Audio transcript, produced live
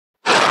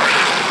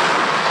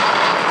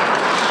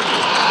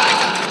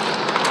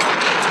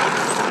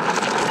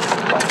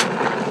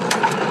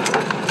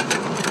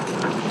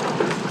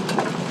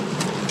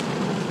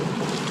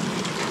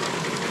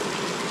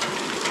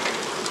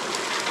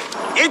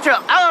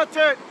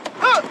Started.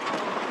 Huh.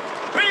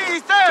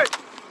 Reset.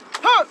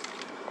 Huh.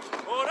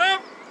 Hold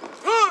up.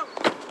 Huh.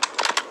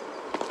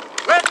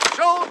 Left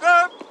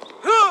shoulder.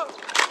 Huh.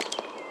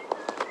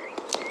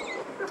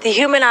 The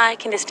human eye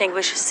can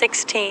distinguish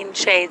 16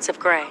 shades of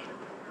gray.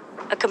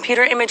 A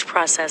computer image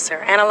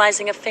processor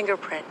analyzing a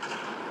fingerprint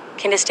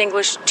can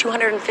distinguish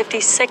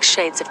 256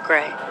 shades of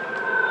gray,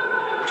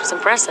 which is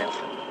impressive.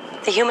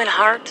 The human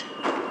heart,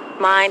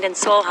 mind, and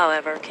soul,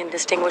 however, can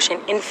distinguish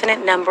an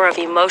infinite number of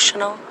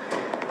emotional,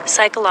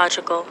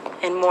 psychological,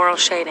 and moral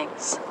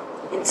shadings.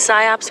 In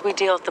PSYOPs, we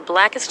deal with the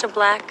blackest of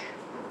black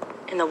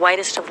and the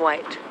whitest of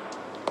white.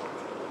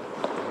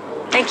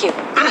 Thank you.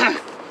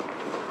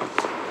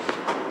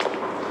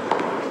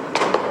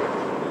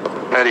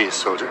 At ease,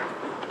 soldier.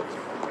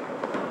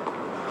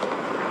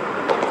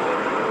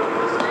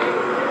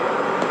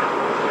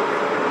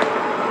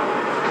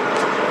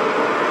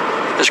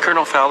 Is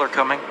Colonel Fowler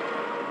coming?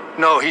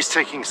 No, he's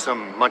taking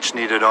some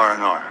much-needed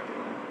R&R.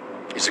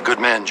 He's a good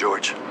man,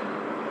 George.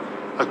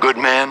 A good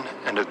man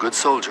and a good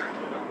soldier.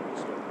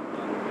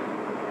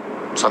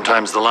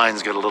 Sometimes the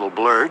lines get a little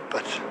blurred,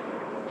 but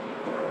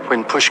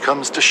when push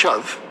comes to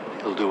shove,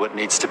 he'll do what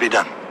needs to be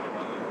done.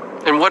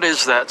 And what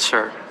is that,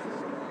 sir?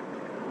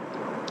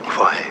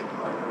 Why,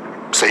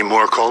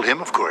 Seymour called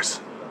him, of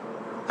course.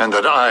 And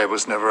that I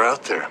was never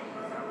out there.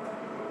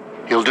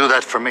 He'll do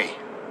that for me.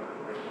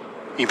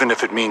 Even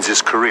if it means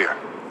his career.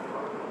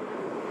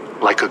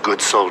 Like a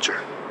good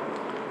soldier.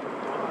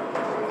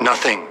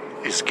 Nothing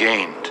is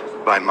gained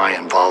by my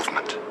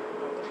involvement.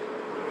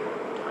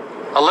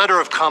 A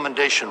letter of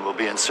commendation will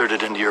be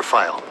inserted into your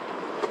file.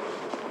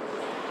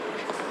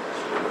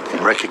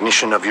 In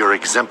recognition of your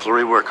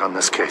exemplary work on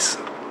this case.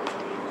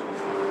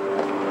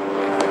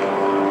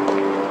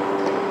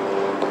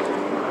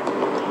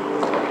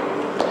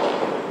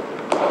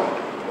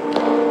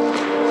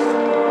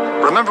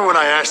 Remember when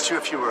I asked you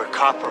if you were a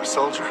cop or a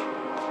soldier?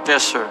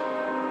 Yes, sir.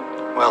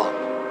 Well,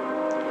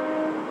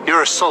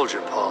 you're a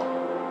soldier, Paul.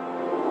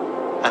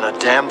 And a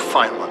damn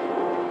fine one.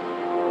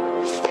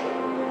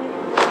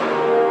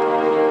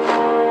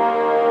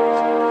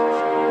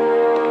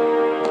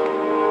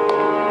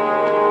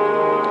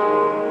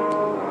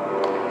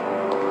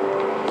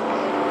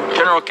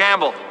 General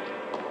Campbell.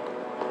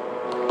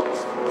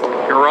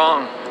 You're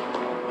wrong.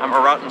 I'm a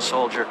rotten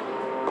soldier.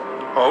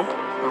 Oh?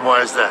 And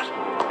why is that?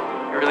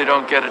 You really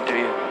don't get it, do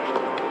you?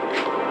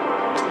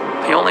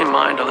 The only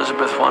mind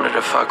Elizabeth wanted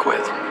to fuck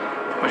with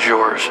was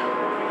yours.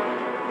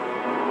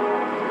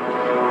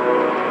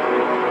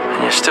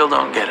 And you still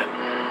don't get it.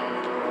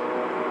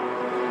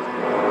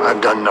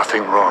 I've done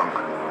nothing wrong.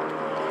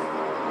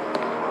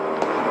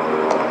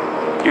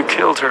 You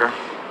killed her.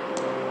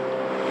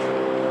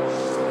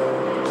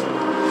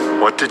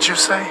 What did you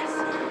say?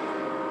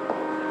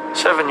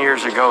 7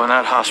 years ago in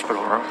that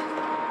hospital room,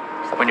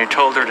 when you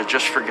told her to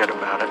just forget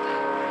about it,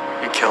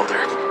 you killed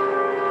her.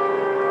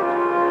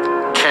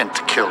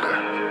 Kent killed her.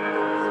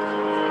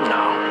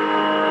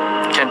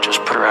 No. Kent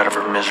just put her out of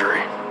her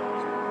misery.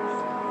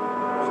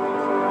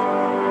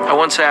 I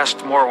once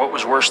asked Moore what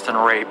was worse than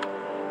rape.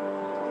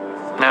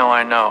 Now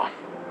I know.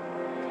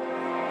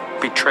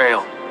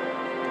 Betrayal.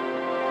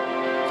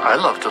 I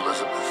loved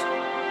Elizabeth.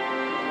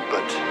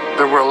 But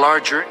there were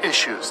larger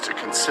issues to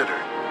consider.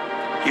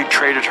 You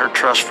traded her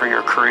trust for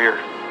your career.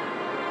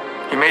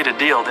 You made a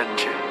deal,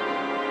 didn't you?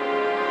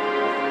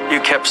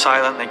 You kept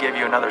silent and they gave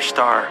you another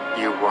star.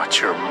 You watch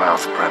your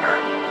mouth, Brenner.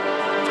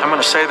 I'm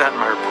going to say that in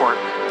my report.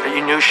 That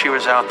you knew she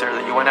was out there,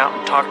 that you went out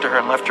and talked to her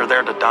and left her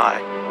there to die.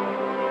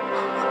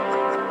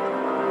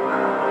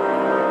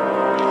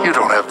 You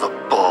don't have the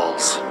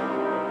balls.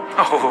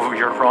 Oh,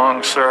 you're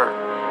wrong, sir.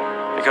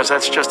 Because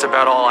that's just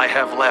about all I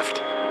have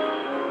left.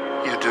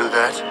 You do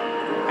that,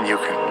 and you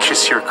can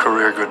kiss your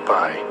career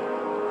goodbye.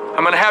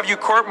 I'm going to have you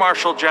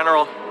court-martialed,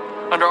 General,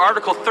 under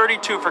Article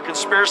 32 for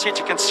conspiracy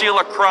to conceal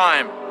a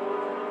crime.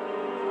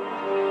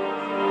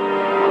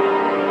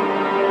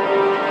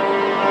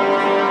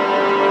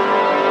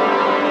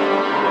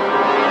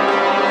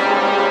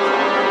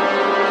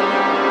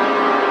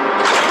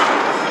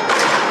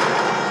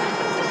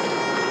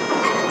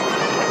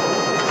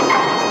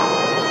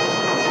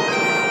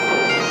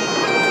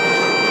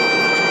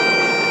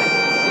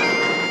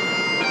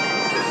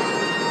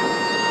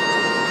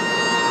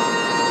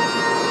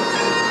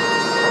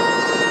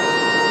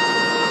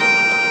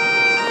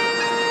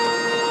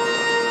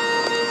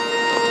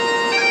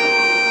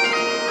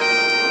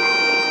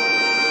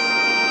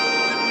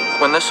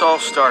 When this all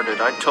started,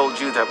 I told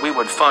you that we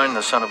would find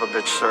the son of a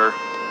bitch, sir.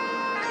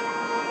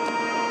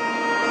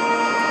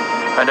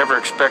 I never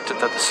expected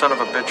that the son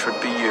of a bitch would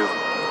be you.